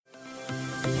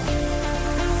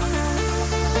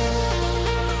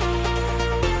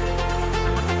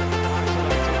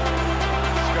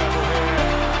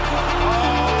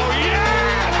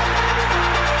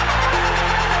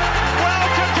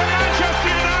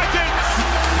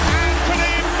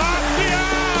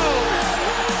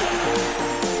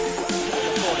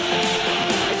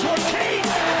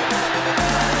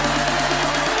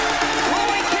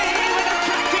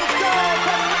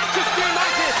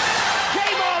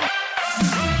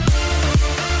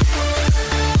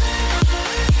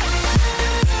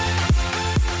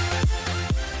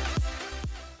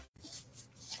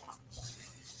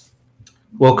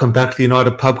Welcome back to the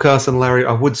United Pubcast. And Larry,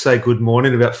 I would say good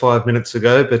morning about 5 minutes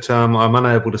ago, but I'm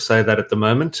unable to say that at the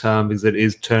moment because it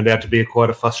is turned out to be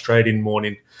quite a frustrating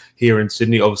morning here in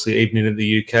Sydney, obviously evening in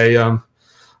the UK.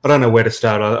 I don't know where to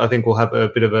start. I think we'll have a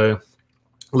bit of a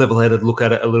level-headed look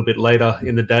at it a little bit later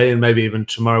in the day and maybe even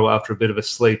tomorrow after a bit of a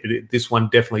sleep. This one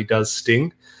definitely does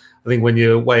sting. I think when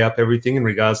you weigh up everything in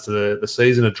regards to the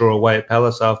season, a draw away at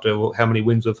Palace after how many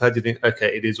wins we've had, you think, okay,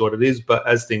 it is what it is. But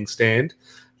as things stand,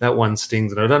 that one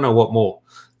stings. And I don't know what more.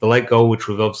 The late goal, which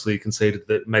we've obviously conceded,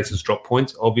 that makes us drop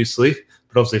points, obviously.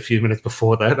 But obviously a few minutes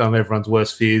before that, everyone's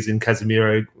worst fears in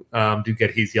Casemiro did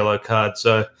get his yellow card.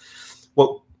 So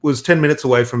what was 10 minutes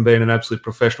away from being an absolute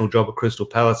professional job at Crystal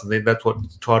Palace, I think that's what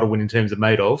title winning teams are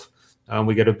made of.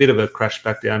 We get a bit of a crash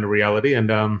back down to reality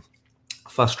and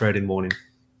frustrating morning.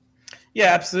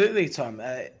 Yeah, absolutely, Tom.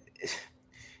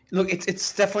 Look,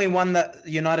 it's definitely one that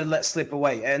United let slip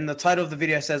away. And the title of the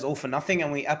video says all for nothing, and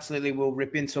we absolutely will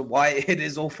rip into why it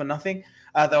is all for nothing,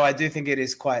 though I do think it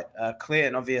is quite clear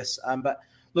and obvious. But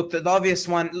look, the obvious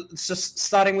one, just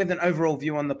starting with an overall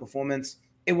view on the performance,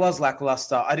 it was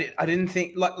lackluster. I didn't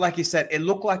think, like you said, it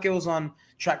looked like it was on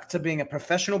track to being a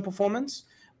professional performance.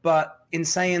 But in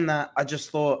saying that, I just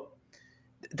thought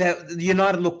that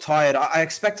United looked tired. I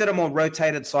expected a more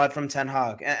rotated side from Ten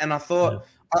Hag, and I thought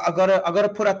I gotta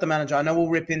put out the manager. I know we'll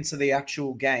rip into the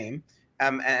actual game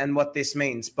and what this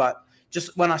means, but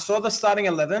just when I saw the starting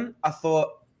 11, I thought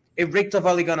it reeked of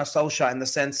Ole Gunnar Solskjaer in the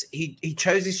sense he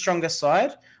chose his strongest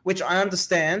side, which I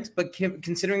understand, but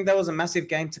considering there was a massive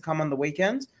game to come on the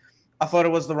weekend, I thought it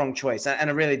was the wrong choice, and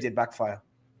it really did backfire.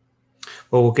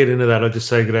 Well, we'll get into that. I'll just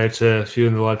say good day to a few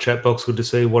in the live chat box. Good to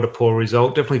see. What a poor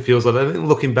result. Definitely feels like, I think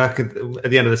looking back at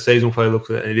the end of the season, we'll probably look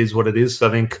at it is what it is. So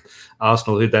I think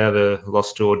Arsenal, who they either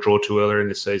lost to or draw to earlier in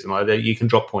the season, like that, you can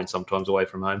drop points sometimes away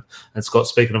from home. And Scott,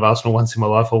 speaking of Arsenal, once in my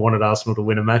life, I wanted Arsenal to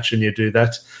win a match, and you do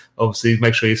that. Obviously,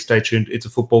 make sure you stay tuned. It's a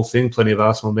football thing. Plenty of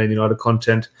Arsenal Man United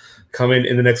content coming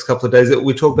in the next couple of days.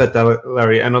 We talk about that,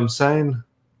 Larry, and I'm saying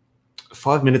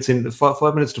 5 minutes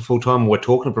to full time, we're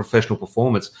talking a professional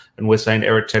performance, and we're saying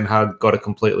Erik ten Hag got it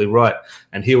completely right.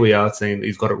 And here we are saying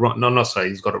he's got it wrong. No, I'm not saying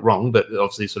he's got it wrong, but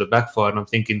obviously sort of backfired. And I'm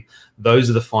thinking those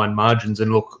are the fine margins.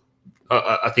 And look,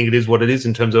 I think it is what it is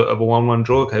in terms of a 1-1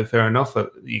 draw. Okay, fair enough.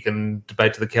 You can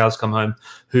debate to the cows come home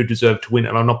who deserved to win.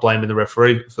 And I'm not blaming the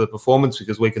referee for the performance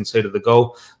because we conceded the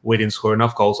goal. We didn't score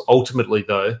enough goals. Ultimately,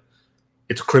 though,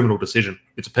 it's a criminal decision.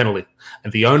 It's a penalty.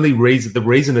 And the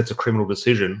reason it's a criminal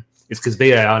decision is because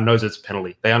VAR knows it's a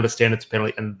penalty. They understand it's a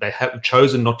penalty, and they have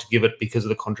chosen not to give it because of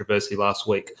the controversy last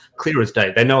week. Clear as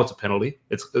day. They know it's a penalty.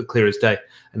 It's clear as day.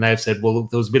 And they have said, well,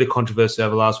 there was a bit of controversy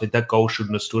over last week. That goal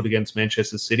shouldn't have stood against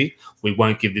Manchester City. We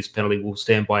won't give this penalty. We'll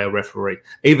stand by a referee.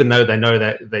 Even though they know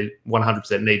that they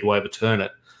 100% need to overturn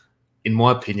it. In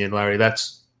my opinion, Larry,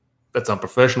 that's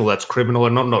unprofessional. That's criminal.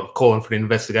 And I'm not calling for an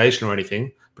investigation or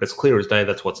anything, but it's clear as day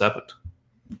that's what's happened.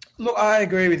 Look, I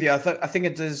agree with you. I thought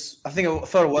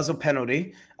it was a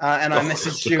penalty, and I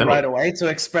messaged you right away to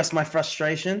express my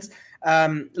frustrations.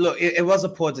 Look, it was a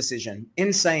poor decision.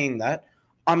 In saying that,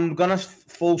 I'm gonna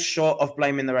fall short of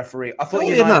blaming the referee. I thought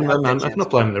no. I'm not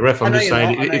blaming the ref. I'm just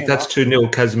saying if that's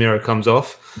 2-0, Casemiro comes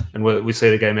off, and we see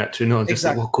the game out 2-0. And just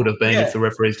what could have been if the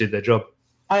referees did their job.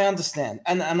 I understand,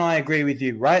 and I agree with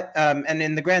you, right? And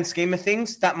in the grand scheme of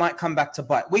things, that might come back to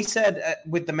bite. We said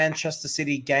with the Manchester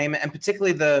City game, and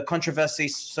particularly the controversy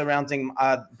surrounding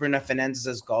Bruno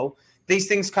Fernandes's goal, these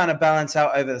things kind of balance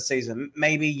out over the season.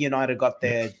 Maybe United got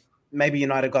their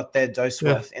dose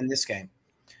worth in this game.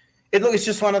 It's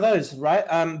just one of those, right?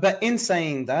 But in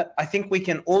saying that, I think we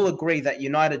can all agree that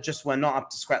United just were not up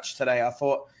to scratch today. I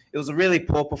thought it was a really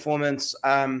poor performance.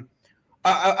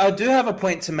 I do have a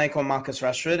point to make on Marcus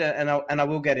Rashford, and I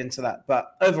will get into that.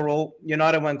 But overall,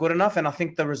 United weren't good enough, and I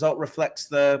think the result reflects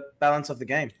the balance of the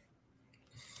game.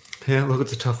 Yeah, look,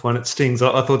 it's a tough one. It stings.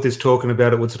 I thought this talking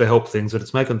about it would sort of help things, but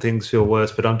it's making things feel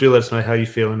worse. But do let us know how you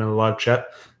feel in the live chat.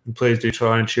 And please do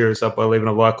try and cheer us up by leaving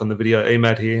a like on the video.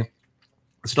 Emad here.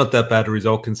 It's not that bad a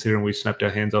result considering we snapped our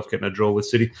hands off getting a draw with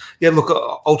City. Yeah, look,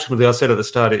 ultimately, I said at the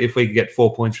start, if we get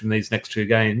 4 points from these next two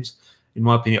games, in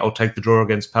my opinion, I'll take the draw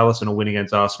against Palace and a win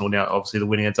against Arsenal. Now, obviously, the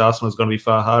win against Arsenal is going to be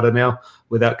far harder now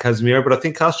without Casemiro. But I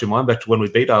think cast your mind back to when we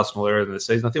beat Arsenal earlier in the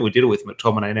season. I think we did it with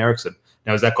McTominay and Eriksen.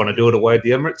 Now, is that going to do it away at the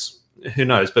Emirates? Who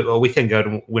knows? But we can go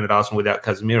to win at Arsenal without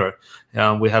Casemiro.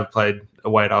 We have played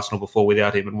away at Arsenal before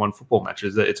without him in one football match.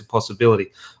 It's a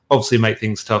possibility. Obviously, make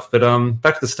things tough. But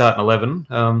back to the starting 11.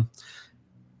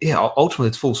 Ultimately,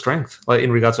 it's full strength. Like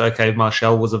in regards to, if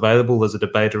Martial was available, there's a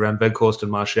debate around Weghorst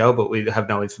and Martial, but we have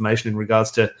no information in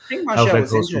regards to I think Martial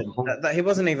was injured. That he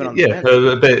wasn't even on the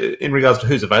bench. But in regards to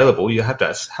who's available, you have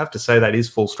to say that is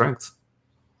full strength.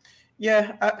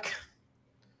 Yeah.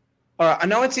 All right. I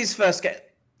know it's his first game.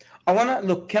 I want to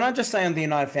look. Can I just say on the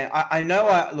United fan? I know.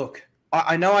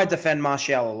 I know I defend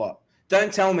Martial a lot.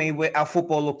 Don't tell me our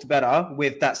football looked better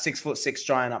with that 6'6"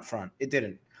 giant up front. It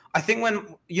didn't. I think when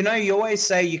you always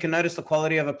say you can notice the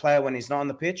quality of a player when he's not on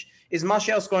the pitch. Is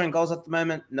Martial scoring goals at the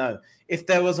moment? No. If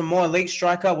there was a more elite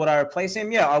striker, would I replace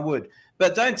him? Yeah, I would.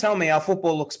 But don't tell me our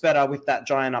football looks better with that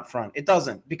giant up front. It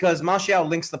doesn't, because Martial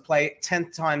links the play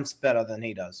 10 times better than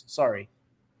he does. Sorry.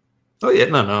 Oh yeah,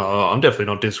 no, I'm definitely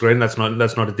not disagreeing. That's not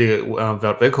a dig at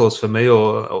Wout Weghorst for me,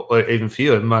 or even for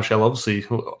you. Martial, obviously,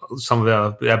 some of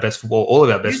our best football, all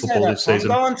of our best football this season.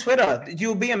 Go on Twitter.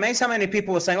 You'll be amazed how many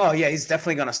people were saying, "Oh yeah, he's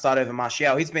definitely going to start over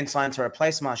Martial. He's been signed to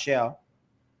replace Martial."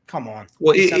 Come on.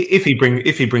 Well,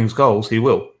 if he brings goals, he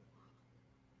will.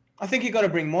 I think you got to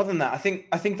bring more than that. I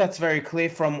think that's very clear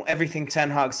from everything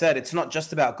Ten Hag said. It's not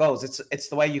just about goals. It's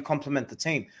the way you complement the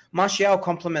team. Martial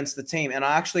complements the team, and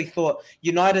I actually thought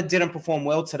United didn't perform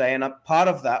well today, and a part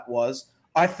of that was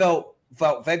I felt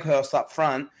Weghorst up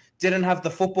front didn't have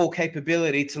the football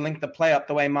capability to link the play up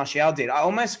the way Martial did. I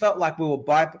almost felt like we were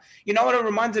You know what it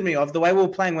reminded me of? The way we were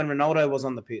playing when Ronaldo was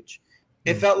on the pitch.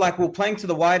 It felt like we were playing to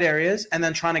the wide areas and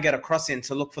then trying to get a cross in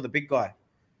to look for the big guy.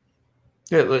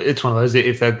 Yeah, it's one of those.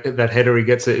 If that header he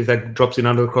gets it, if that drops in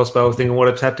under the crossbar, we're thinking what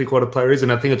a tactic, what a player is.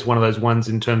 And I think it's one of those ones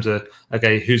in terms of,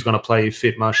 okay, who's going to play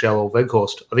fit, Martial or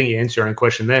Weghorst? I think you answer your own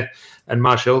question there. And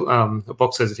Martial, the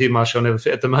box says it here, Martial never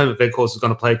fit. At the moment, Weghorst is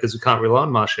going to play because we can't rely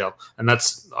on Martial. And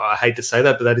that's, I hate to say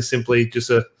that, but that is simply just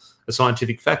a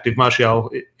scientific fact. If Martial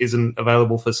isn't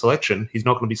available for selection, he's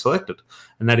not going to be selected.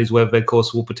 And that is where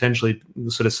Weghorst will potentially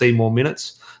sort of see more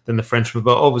minutes than the Frenchman.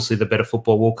 But obviously the better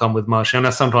football will come with Martial. Now,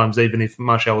 sometimes even if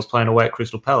Martial was playing away at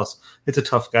Crystal Palace, it's a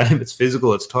tough game. It's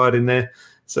physical. It's tight in there.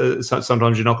 So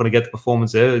sometimes you're not going to get the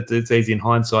performance there. It's easy in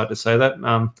hindsight to say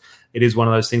that. It is one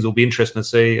of those things. It'll be interesting to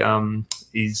see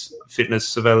his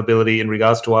fitness availability in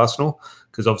regards to Arsenal,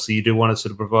 because obviously you do want to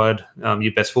sort of provide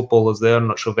your best footballers there. I'm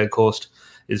not sure Weghorst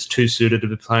is too suited to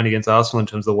be playing against Arsenal in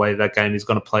terms of the way that game is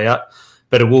going to play out.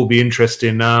 But it will be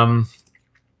interesting.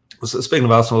 Speaking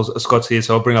of Arsenal, Scott's here,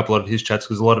 so I'll bring up a lot of his chats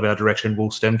because a lot of our direction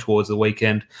will stem towards the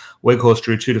weekend. Weghorst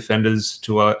drew two defenders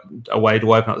away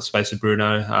to open up the space of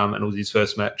Bruno, and it was his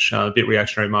first match. A bit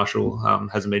reactionary. Martial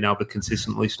hasn't been able to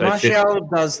consistently stay fit. Martial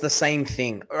does the same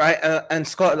thing, right? And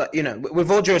Scott,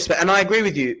 with all due respect, and I agree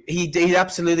with you, he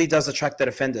absolutely does attract the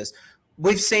defenders.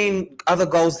 We've seen other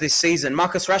goals this season.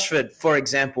 Marcus Rashford, for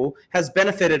example, has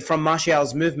benefited from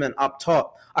Martial's movement up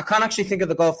top. I can't actually think of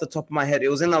the goal off the top of my head. It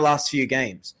was in the last few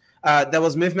games. There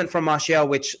was movement from Martial,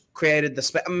 which created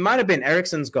the it might have been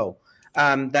Eriksen's goal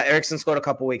that Eriksen scored a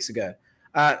couple of weeks ago.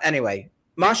 Anyway,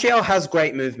 Martial has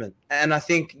great movement. And I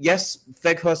think, yes,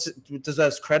 Weghorst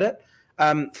deserves credit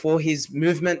for his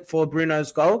movement for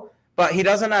Bruno's goal. But he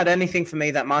doesn't add anything for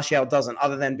me that Martial doesn't,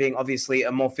 other than being obviously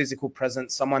a more physical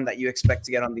presence, someone that you expect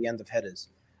to get on the end of headers.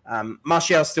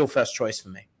 Martial's still first choice for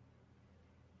me.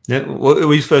 Yeah, well,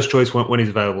 his first choice when he's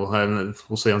available, and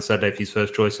we'll see on Saturday if he's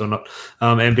first choice or not.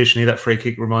 Ambition, that free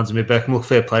kick reminds me of Beckham. Look,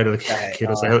 fair play to the kid. It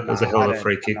was a hell of a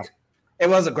free kick. It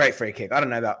was a great free kick. I don't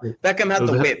know about Beckham had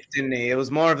the whip, didn't he? It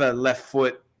was more of a left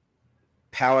foot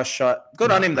power shot.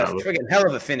 Good on him, though. Friggin' hell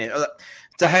of a finish.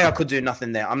 De Gea could do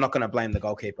nothing there. I'm not going to blame the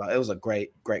goalkeeper. It was a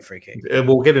great free kick.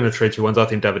 We'll get into 3-2-1s. I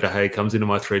think David De Gea comes into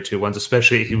my 3-2-1s,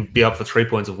 especially he would be up for 3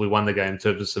 points if we won the game in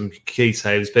terms of some key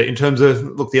saves. But in terms of,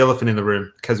 look, the elephant in the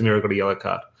room, Casemiro got a yellow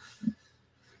card.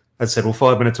 As I said, we're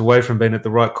 5 minutes away from being at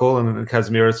the right call, and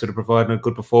Casemiro sort of providing a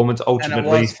good performance. Ultimately,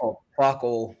 and it was for fuck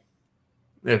all.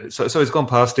 Yeah, so he's gone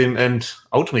past him, and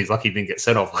ultimately he's lucky he didn't get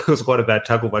set off. It was quite a bad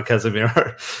tackle by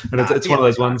Casemiro. And it's one of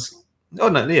those ones. Oh,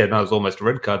 no, it was almost a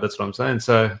red card. That's what I'm saying.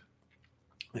 So,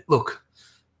 look,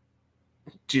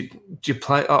 do you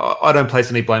play? I don't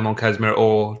place any blame on Casemiro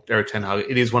or Erik ten Hag.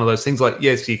 It is one of those things like,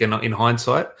 yes, you can, in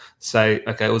hindsight, say,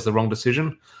 okay, it was the wrong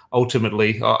decision.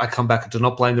 Ultimately, I come back to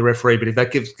not blame the referee, but if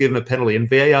that given a penalty, and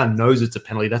VAR knows it's a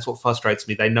penalty, that's what frustrates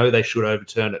me. They know they should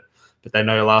overturn it, but they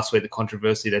know last week the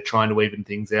controversy, they're trying to even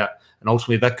things out. And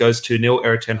ultimately, that goes 2-0.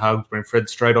 Erik ten Hag's been fed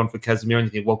straight on for Casemiro, and you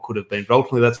think, what could have been? But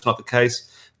ultimately, that's not the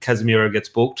case. Casemiro gets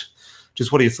booked.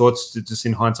 Just what are your thoughts, just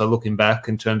in hindsight, looking back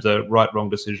in terms of right-wrong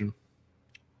decision?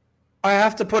 I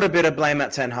have to put a bit of blame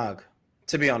at Ten Hag,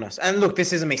 to be honest. And look,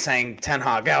 this isn't me saying Ten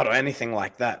Hag out or anything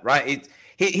like that, right?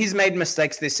 He's made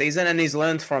mistakes this season and he's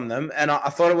learned from them. And I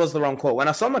thought it was the wrong call. When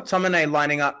I saw McTominay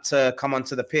lining up to come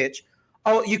onto the pitch,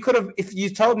 you could have, if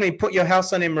you told me put your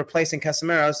house on him replacing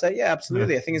Casemiro, I'd say, yeah,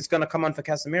 absolutely. I think he's going to come on for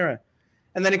Casemiro.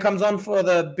 And then he comes on for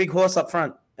the big horse up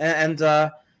front. And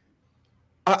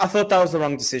I thought that was the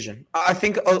wrong decision. I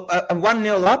think a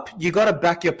 1-0 up, you got to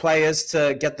back your players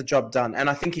to get the job done. And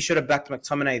I think he should have backed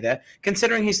McTominay there,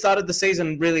 considering he started the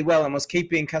season really well and was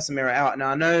keeping Casemiro out. Now,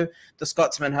 I know the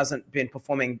Scotsman hasn't been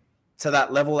performing to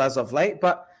that level as of late,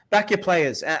 but back your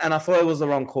players. And I thought it was the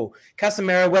wrong call.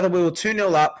 Casemiro, whether we were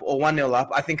 2-0 up or 1-0 up,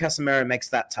 I think Casemiro makes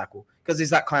that tackle because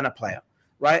he's that kind of player,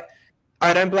 right?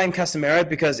 I don't blame Casemiro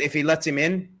because if he lets him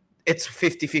in, it's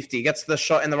 50-50. He gets the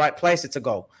shot in the right place, it's a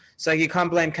goal. So you can't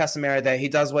blame Casemiro there. He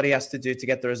does what he has to do to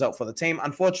get the result for the team.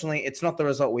 Unfortunately, it's not the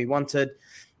result we wanted.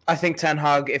 I think Ten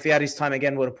Hag, if he had his time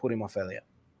again, would have put him off earlier.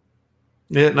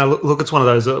 Yeah, no, look, it's one of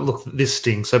those, look, this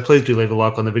stings. So please do leave a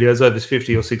like on the videos. Over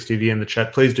 50 or 60 of you in the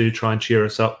chat. Please do try and cheer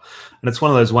us up. And it's one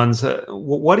of those ones,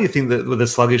 why do you think that with the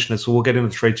sluggishness, we'll get into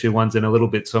the 3-2-1s in a little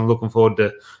bit, so I'm looking forward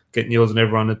to getting yours and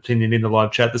everyone's opinion in the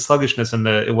live chat. The sluggishness and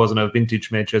it wasn't a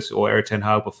vintage Manchester or Erik Ten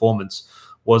Hag performance.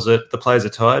 Was it the players are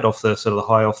tired off the sort of the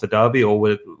high off the derby, or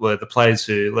were the players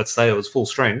who, let's say it was full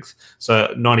strength,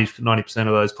 so 90%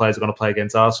 of those players are going to play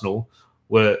against Arsenal,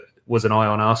 was an eye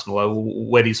on Arsenal?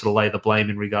 Where do you sort of lay the blame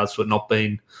in regards to it not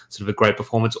being sort of a great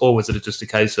performance, or was it just a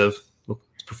case of, look,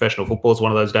 it's professional football, it's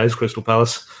one of those days, Crystal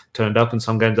Palace turned up and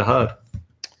some games are hard?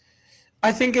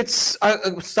 I think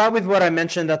I'll start with what I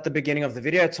mentioned at the beginning of the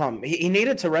video, Tom. He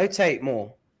needed to rotate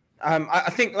more. I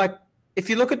think, like, if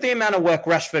you look at the amount of work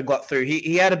Rashford got through,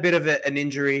 he had a bit of an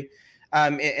injury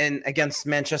against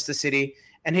Manchester City,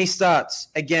 and he starts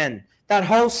again. That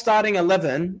whole starting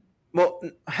 11, well,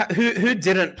 who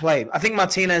didn't play? I think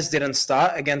Martinez didn't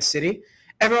start against City.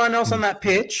 Everyone else on that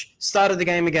pitch started the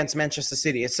game against Manchester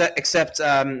City, except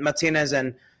Martinez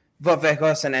and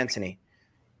Weghorst and Antony.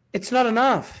 It's not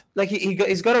enough. Like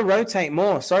he's got to rotate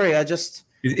more. Sorry, I just.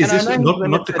 Is this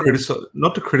not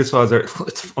to criticize?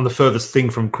 It's on the furthest thing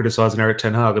from criticizing Erik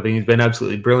Ten Hag. I think he's been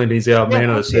absolutely brilliant. He's our man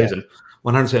of the season,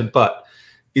 100%. But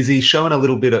is he showing a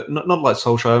little bit of not like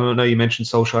Solskjaer? I know you mentioned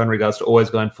Solskjaer in regards to always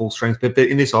going full strength, but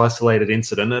in this isolated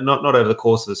incident, and not over the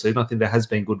course of the season, I think there has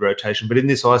been good rotation. But in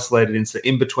this isolated incident,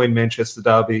 in between Manchester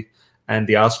derby and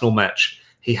the Arsenal match,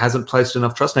 he hasn't placed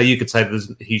enough trust. Now you could say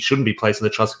that he shouldn't be placing the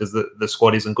trust because the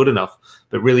squad isn't good enough.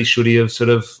 But really, should he have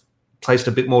sort of placed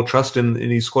a bit more trust in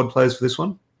his squad players for this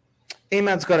one?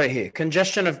 Emad's got it here.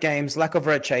 Congestion of games, lack of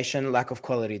rotation, lack of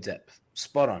quality depth.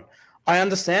 Spot on. I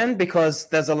understand because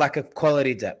there's a lack of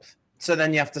quality depth. So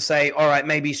then you have to say, all right,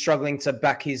 maybe he's struggling to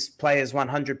back his players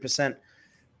 100%.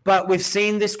 But we've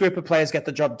seen this group of players get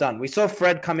the job done. We saw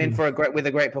Fred come in with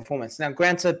a great performance. Now,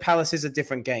 granted, Palace is a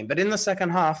different game. But in the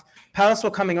second half, Palace were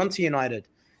coming onto United.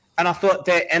 And I thought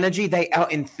their energy, they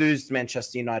out-enthused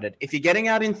Manchester United. If you're getting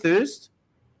out-enthused,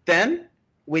 then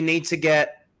we need to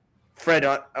get Fred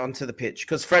onto the pitch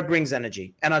because Fred brings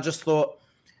energy. And I just thought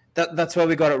that's where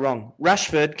we got it wrong.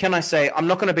 Rashford, can I say, I'm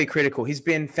not going to be critical. He's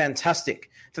been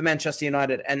fantastic for Manchester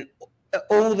United. And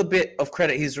all the bit of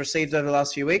credit he's received over the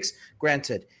last few weeks,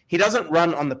 granted, he doesn't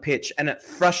run on the pitch and it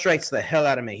frustrates the hell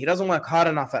out of me. He doesn't work hard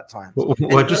enough at times.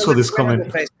 Well, I just saw this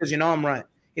comment. Because you know I'm right.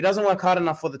 He doesn't work hard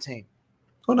enough for the team.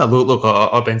 Oh no! Look,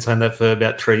 I've been saying that for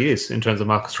about 3 years in terms of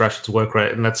Marcus Rashford's work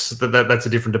rate, and that's a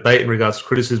different debate in regards to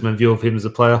criticism and view of him as a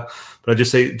player. But I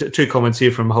just see two comments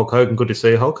here from Hulk Hogan. Good to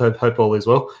see you, Hulk. Hope all is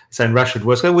well. Saying Rashford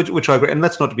works, which I agree, and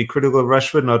that's not to be critical of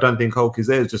Rashford, and I don't think Hulk is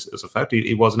there. It's a fact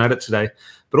he wasn't at it today.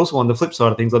 But also on the flip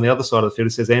side of things, on the other side of the field,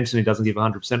 it says Antony doesn't give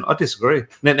 100%. I disagree.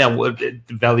 Now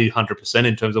value 100%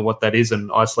 in terms of what that is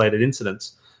and isolated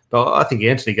incidents. But I think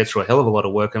Antony gets through a hell of a lot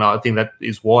of work, and I think that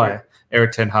is why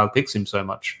Erik Ten Hag picks him so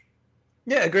much.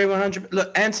 Yeah, agree 100%.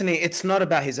 Look, Antony, it's not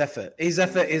about his effort. His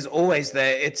effort is always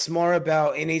there. It's more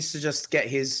about he needs to just get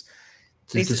his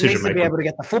needs to be able to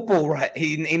get the football right.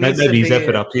 He needs maybe his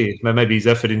effort up here. Maybe his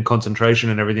effort in concentration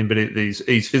and everything, but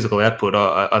his physical output,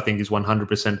 I think, is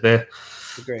 100% there.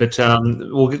 Agreed. But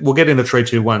we'll get into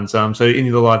 3-2-1s. So in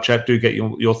the live chat, do get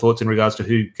your thoughts in regards to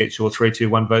who gets your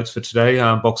 3-2-1 votes for today.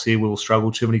 Box here will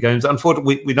struggle too many games.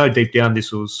 Unfortunately, we know deep down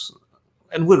this was,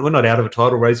 and we're not out of a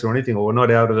title race or anything, or we're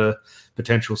not out of a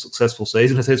potential successful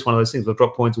season. It's one of those things. We've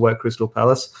dropped points away at Crystal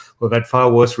Palace. We've had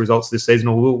far worse results this season,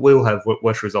 or we'll have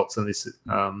worse results than this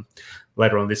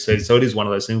later on this season. So it is one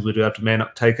of those things we do have to man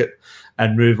up, take it,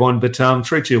 and move on. But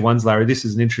 3-2-1s, Larry, this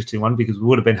is an interesting one because we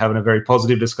would have been having a very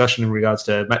positive discussion in regards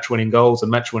to match-winning goals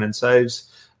and match-winning saves.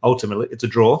 Ultimately, it's a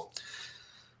draw.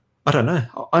 I don't know.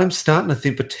 I'm starting to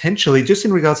think potentially, just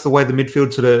in regards to the way the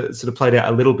midfield sort of played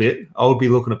out a little bit, I would be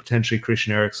looking at potentially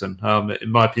Christian Eriksen.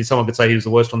 In my opinion, someone could say he was the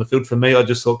worst on the field. For me, I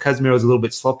just thought Casemiro was a little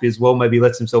bit sloppy as well. Maybe he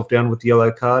lets himself down with the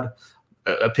yellow card.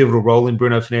 A pivotal role in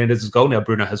Bruno Fernandez's goal. Now,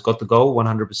 Bruno has got the goal,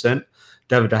 100%.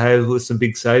 David De Gea with some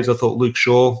big saves. I thought Luke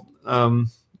Shaw.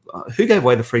 Who gave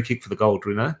away the free kick for the goal, do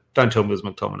you know? Don't tell me it was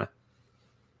McTominay.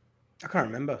 I can't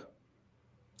remember.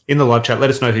 In the live chat, let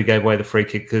us know who gave away the free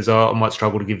kick because I might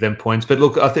struggle to give them points. But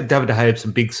look, I think David De Gea had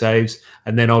some big saves,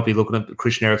 and then I'll be looking at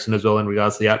Christian Eriksen as well in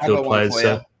regards to the outfield players.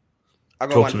 So, I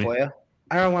got one for you.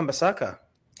 Aaron Wan-Bissaka.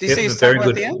 Did you see his very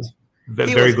tackle good. at the end?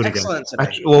 Very good again.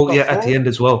 At the end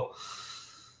as well.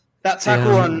 That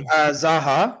tackle on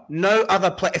Zaha, no other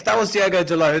play. If that was Diogo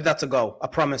Dalot, that's a goal. I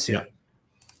promise you. Yeah.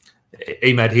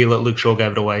 Emad here, Luke Shaw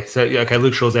gave it away. So, okay,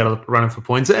 Luke Shaw's out of running for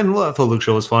points. And I thought Luke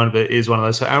Shaw was fine, but it is one of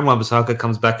those. So, Aaron Wan-Bissaka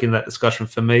comes back in that discussion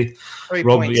for me. 3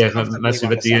 Rob, points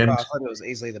massive at the end. I thought it was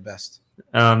easily the best.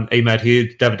 Emad here,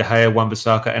 David De Gea,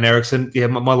 Wan-Bissaka, and Eriksen. Yeah,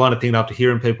 my line of thinking after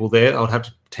hearing people there, I would have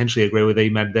to potentially agree with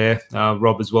Emad there.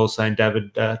 Rob as well saying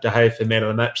David De Gea for man of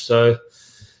the match. So, do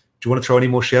you want to throw any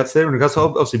more shouts there? In regards to,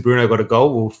 obviously, Bruno got a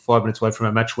goal. We're 5 minutes away from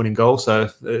a match-winning goal, so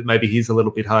maybe he's a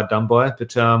little bit hard done by.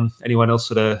 But anyone else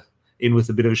sort of in with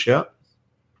a bit of a shout?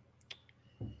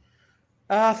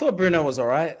 I thought Bruno was all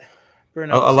right.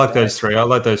 I like those three. I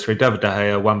like those three. David De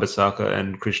Gea, Wan-Bissaka,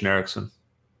 and Christian Eriksen.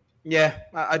 Yeah,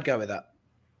 I'd go with that.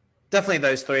 Definitely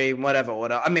those three, whatever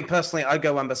order. I mean, personally, I'd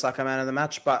go Wan-Bissaka man of the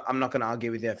match, but I'm not going to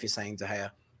argue with you if you're saying De Gea.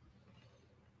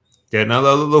 Yeah, no,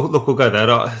 look, we'll go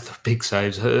that. Big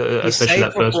saves, especially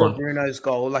that first one. Bruno's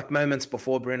goal, like moments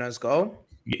before Bruno's goal.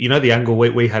 You know the angle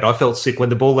we had? I felt sick when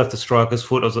the ball left the striker's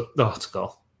foot. I was like, oh, it's a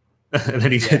goal. And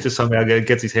then he just somehow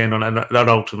gets his hand on it. And that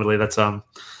ultimately, that's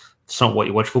it's not what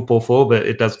you watch football for, but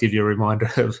it does give you a reminder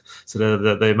of sort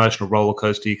of the emotional roller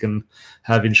coaster you can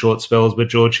have in short spells. But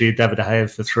George here, David De Gea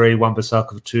for 3, Wan-Bissaka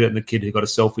for 2, and the kid who got a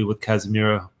selfie with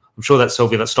Casemiro. I'm sure that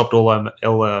selfie that stopped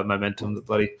all momentum. The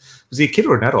bloody was he a kid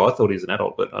or an adult? I thought he was an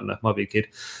adult, but I don't know, might be a kid.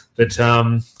 But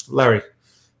Larry,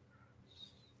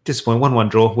 disappointing 1-1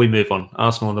 draw. We move on.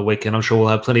 Arsenal on the weekend. I'm sure we'll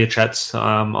have plenty of chats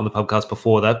on the podcast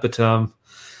before that. But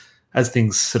as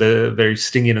things sort of very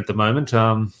stinging at the moment,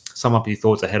 sum up your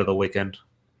thoughts ahead of the weekend.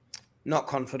 Not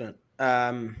confident.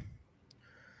 Rashford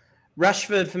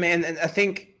for me, and I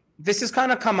think this has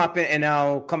kind of come up in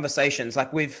our conversations.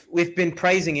 Like we've been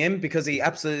praising him because he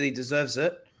absolutely deserves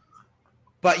it.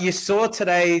 But you saw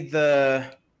today the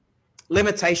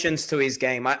limitations to his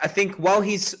game. I think when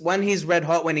he's red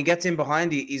hot, when he gets in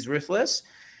behind, he's ruthless.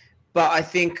 But I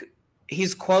think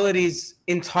his qualities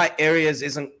in tight areas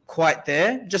isn't quite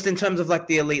there, just in terms of like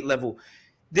the elite level.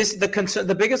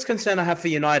 The biggest concern I have for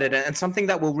United, and something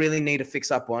that we'll really need to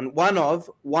fix up on, one of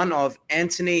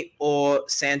Anthony or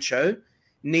Sancho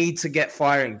need to get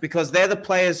firing, because they're the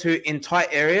players who in tight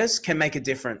areas can make a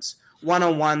difference.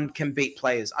 One-on-one can beat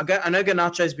players. I know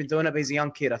Garnacho's been doing it, but he's a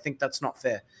young kid. I think that's not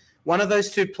fair. One of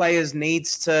those two players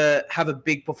needs to have a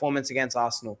big performance against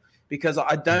Arsenal, because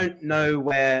I don't know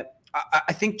where.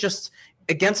 I think just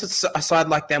against a side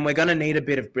like them, we're going to need a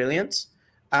bit of brilliance.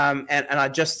 And I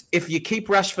just, if you keep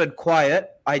Rashford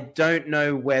quiet, I don't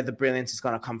know where the brilliance is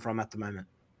going to come from at the moment.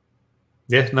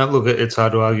 Yeah, no, look, it's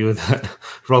hard to argue with that.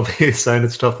 Rob is saying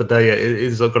it's tough today. Yeah,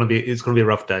 it's going to be a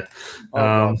rough day.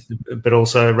 But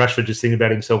also Rashford just thinking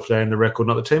about himself today and the record,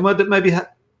 not the team. Maybe a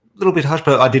little bit harsh,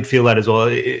 but I did feel that as well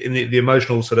in the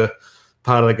emotional sort of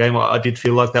part of the game. I did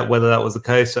feel like that. Whether that was the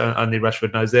case, only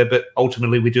Rashford knows there. But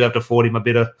ultimately, we do have to afford him a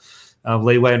bit of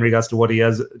leeway in regards to what he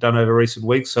has done over recent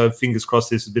weeks. So fingers crossed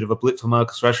this is a bit of a blip for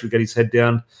Marcus Rashford, get his head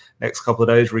down next couple of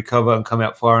days, recover and come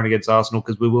out firing against Arsenal,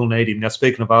 because we will need him. Now,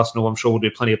 speaking of Arsenal, I'm sure we'll do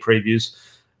plenty of previews.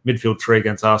 Midfield 3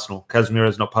 against Arsenal. Casemiro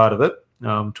is not part of it.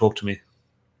 Talk to me.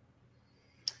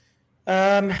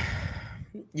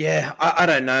 Yeah, I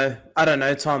don't know. I don't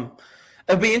know, Tom.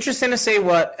 It'll be interesting to see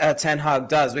what Ten Hag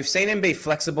does. We've seen him be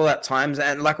flexible at times,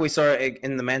 and like we saw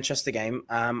in the Manchester game,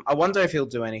 I wonder if he'll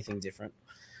do anything different.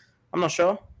 I'm not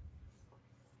sure.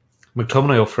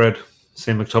 McTominay or Fred?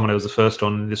 See, McTominay was the first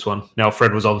on this one. Now,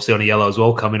 Fred was obviously on a yellow as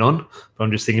well coming on, but I'm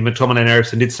just thinking McTominay and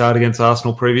Eriksen did start against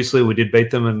Arsenal previously. We did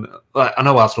beat them, and I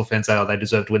know Arsenal fans say, they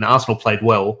deserved to win. Arsenal played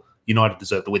well. United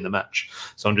deserved to win the match.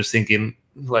 So I'm just thinking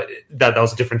like that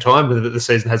was a different time. The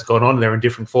season has gone on. They're in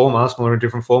different form. Arsenal are in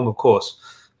different form, of course.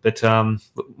 But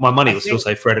my money will still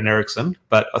say Fred and Eriksen,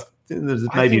 but I think there's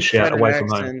maybe a shout away from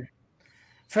home.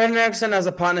 Fred and Eriksen as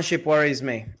a partnership worries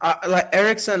me. Like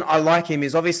Eriksen, I like him.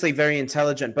 He's obviously very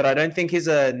intelligent, but I don't think he's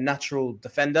a natural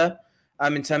defender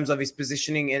in terms of his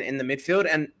positioning in the midfield.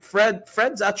 And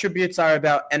Fred's attributes are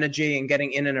about energy and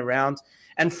getting in and around.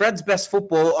 And Fred's best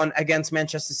football against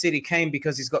Manchester City came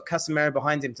because he's got Casemiro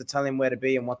behind him to tell him where to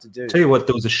be and what to do. Tell you what,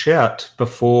 there was a shout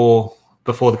before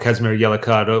the Casemiro yellow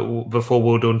card, before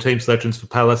we were doing team selections for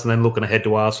Palace and then looking ahead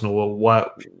to Arsenal,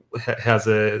 or how's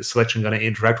the selection going to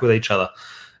interact with each other?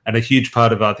 And a huge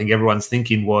part of, I think, everyone's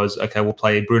thinking was, okay, we'll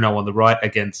play Bruno on the right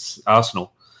against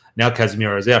Arsenal. Now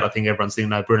Casemiro's out. I think everyone's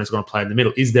thinking, no, Bruno's going to play in the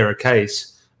middle. Is there a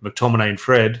case, McTominay and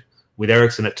Fred, with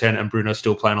Eriksen at 10 and Bruno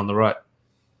still playing on the right.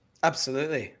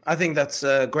 Absolutely. I think that's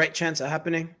a great chance of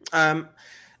happening.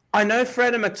 I know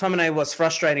Fred and McTominay was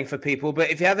frustrating for people, but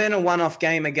if you have in a one-off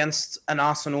game against an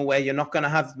Arsenal where you're not going to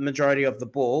have the majority of the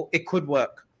ball, it could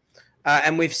work.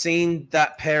 And we've seen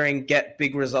that pairing get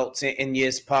big results in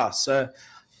years past. So,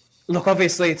 look,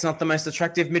 obviously it's not the most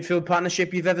attractive midfield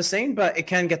partnership you've ever seen, but it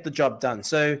can get the job done.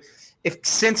 So,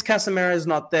 since Casemiro is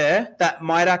not there, that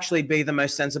might actually be the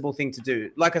most sensible thing to do.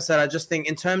 Like I said, I just think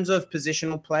in terms of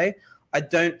positional play, I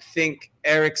don't think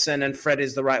Eriksen and Fred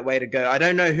is the right way to go. I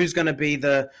don't know who's going to be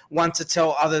the one to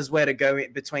tell others where to go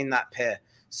between that pair.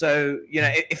 So,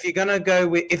 if you're going to go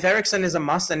with, if Eriksen is a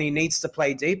must and he needs to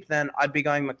play deep, then I'd be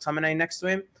going McTominay next to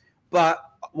him. But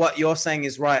what you're saying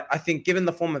is right. I think given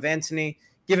the form of Antony,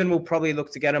 given we'll probably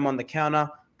look to get him on the counter,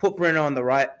 put Bruno on the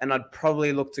right, and I'd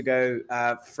probably look to go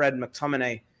Fred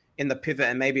McTominay in the pivot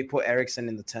and maybe put Eriksen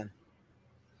in the 10.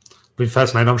 Be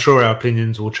fascinating. I'm sure our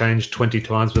opinions will change 20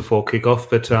 times before kickoff,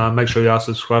 but make sure you are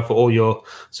subscribed for all your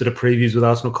sort of previews with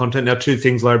Arsenal content. Now, two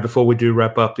things, Larry, before we do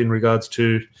wrap up in regards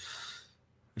to,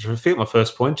 I forget my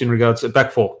first point, in regards to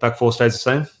back four. Back four stays the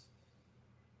same?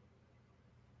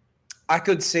 I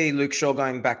could see Luke Shaw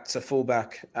going back to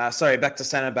fullback. Back to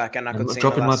centre back, and I could see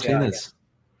dropping Martinez.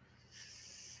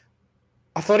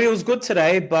 I thought he was good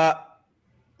today, but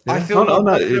yeah. I feel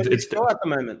it's still at the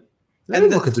moment. And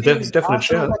look, it's a definite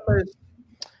shout.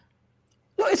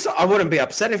 I wouldn't be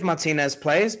upset if Martinez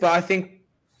plays, but I think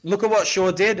look at what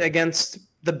Shaw did against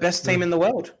the best team in the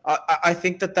world. I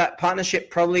think that partnership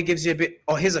probably gives you a bit.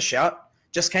 Oh, here's a shout.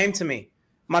 Just came to me.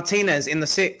 Martinez in the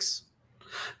 6.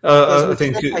 I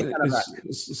think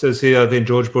it says here, I think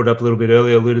George brought up a little bit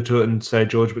earlier, alluded to it, and say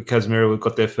George, but Casemiro, we've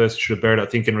got there first, should have buried it. I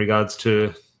think in regards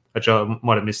to, actually, I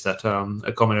might have missed that,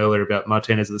 a comment earlier about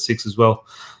Martinez at the 6 as well.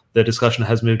 The discussion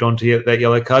has moved on to that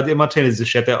yellow card. Yeah, Martinez is a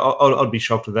shout there. I'd be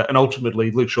shocked with that. And ultimately,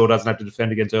 Luke Shaw doesn't have to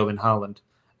defend against Erling Haaland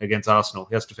against Arsenal.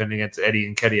 He has to defend against Eddie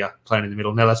and Nketiah playing in the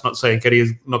middle. Now, that's not saying Nketiah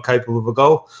is not capable of a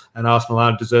goal, and Arsenal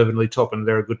aren't deservedly top, and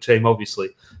they're a good team, obviously,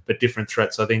 but different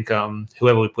threats. I think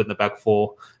whoever we put in the back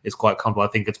four is quite comfortable. I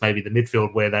think it's maybe the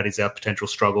midfield where that is our potential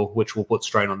struggle, which will put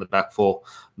strain on the back four,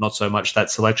 not so much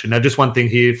that selection. Now, just one thing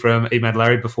here from Emad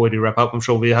Larry before we do wrap up. I'm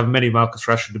sure we have many Marcus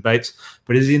Rashford debates,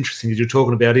 but it is interesting as you're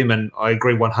talking about him, and I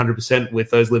agree 100%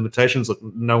 with those limitations. Look,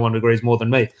 no one agrees more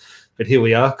than me. But here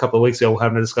we are, a couple of weeks ago, we're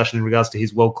having a discussion in regards to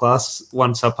his world-class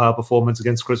one subpar performance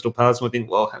against Crystal Palace. And we think,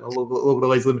 well, hang on, look at all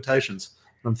these limitations.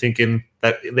 I'm thinking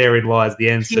that therein lies the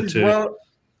answer to...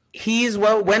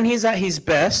 When he's at his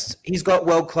best, he's got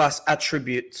world-class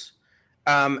attributes.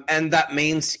 And that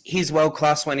means he's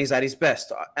world-class when he's at his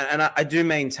best. And I do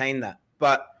maintain that.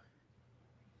 But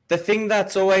the thing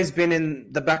that's always been in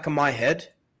the back of my head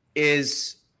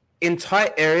is in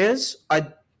tight areas,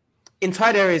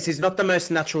 he's not the most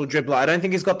natural dribbler. I don't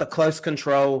think he's got the close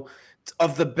control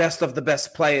of the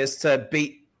best players to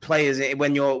beat players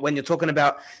when you're talking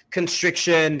about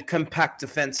constriction, compact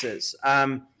defenses.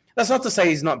 That's not to say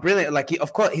he's not brilliant.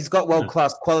 Of course, he's got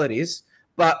world-class qualities,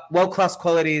 but world-class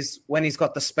qualities when he's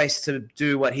got the space to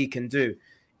do what he can do.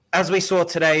 As we saw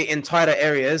today in tighter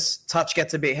areas, touch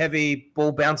gets a bit heavy,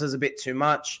 ball bounces a bit too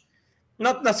much.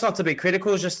 That's not to be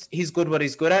critical. It's just he's good what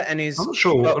he's good at, and he's. I'm not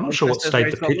sure what state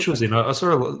the pitch was in. I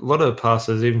saw a lot of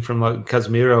passes, even from like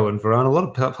Casemiro and Varane. A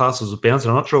lot of passes were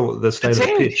bouncing. I'm not sure what the state of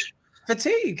the pitch.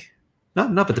 Fatigue. No,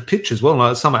 but the pitch as well.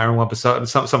 Like some are one beside,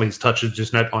 some of his touches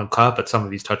just not on carpet. Some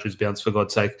of his touches bounce, for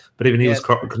God's sake. But even he was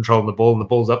controlling the ball, and the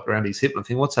ball's up around his hip. And I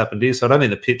think, what's happened here? So I don't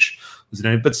think the pitch was in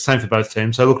anything, but it's the same for both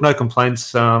teams. So look, no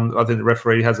complaints. I think the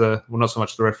referee has not so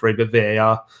much the referee, but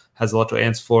VAR has a lot to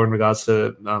answer for in regards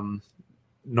to.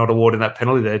 Not awarding that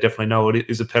penalty. They definitely know it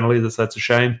is a penalty. That's a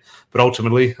shame. But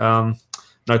ultimately, no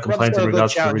complaints in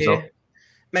regards to the result. Here.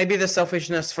 Maybe the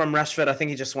selfishness from Rashford. I think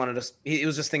he just wanted us. He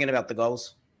was just thinking about the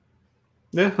goals.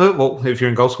 Yeah, well, if you're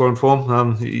in goal scoring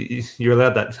form, you're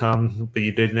allowed that. But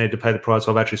you do need to pay the price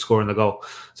of actually scoring the goal.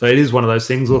 So it is one of those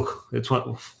things. Look,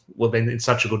 we've been in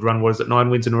such a good run. What is it?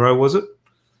 9 wins in a row, was it?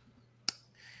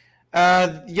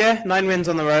 9 wins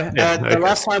on the row. The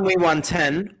last time we won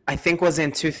 10, I think, was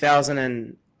in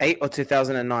 2008 or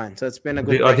 2009. So it's been a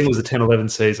good. I think it was the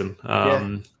 10-11 season,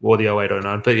 or the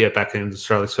 08-09. But yeah, back in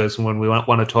Australia's first when we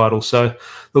won a title. So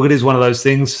look, it is one of those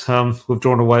things. We've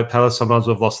drawn away at Palace. Sometimes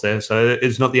we've lost there. So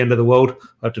it's not the end of the world.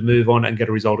 I have to move on and get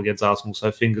a result against Arsenal.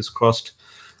 So fingers crossed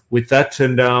with that.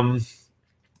 And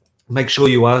make sure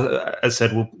you are, as I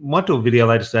said, we might do a video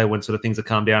later today when sort of things are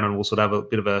calmed down, and we'll sort of have a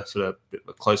bit of a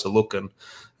closer look and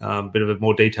a bit of a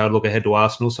more detailed look ahead to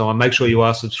Arsenal. So make sure you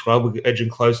are subscribed. We're edging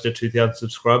close to 2,000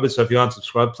 subscribers. So if you aren't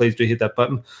subscribed, please do hit that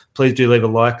button. Please do leave a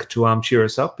like to cheer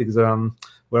us up, because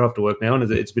we're off to work now,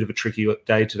 and it's a bit of a tricky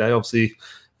day today. Obviously,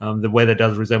 the weather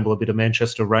does resemble a bit of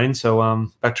Manchester rain. So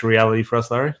back to reality for us,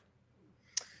 Larry.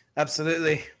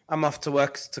 Absolutely. I'm off to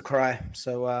work to cry.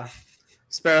 So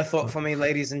spare a thought for me,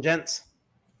 ladies and gents.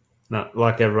 No,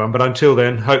 like everyone. But until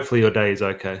then, hopefully your day is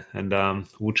okay, and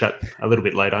we'll chat a little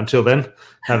bit later. Until then,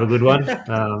 have a good one.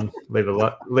 Leave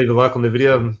a like on the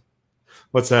video.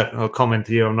 What's that? I'll comment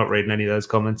here. I'm not reading any of those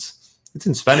comments. It's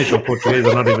in Spanish or Portuguese.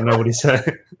 I don't even know what he's saying.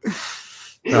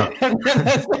 No.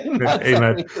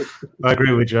 Email. I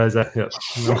agree with Jose. Yep.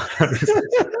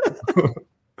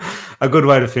 A good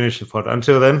way to finish the pod.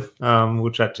 Until then,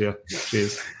 we'll chat to you.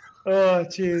 Cheers. Oh,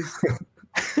 cheers.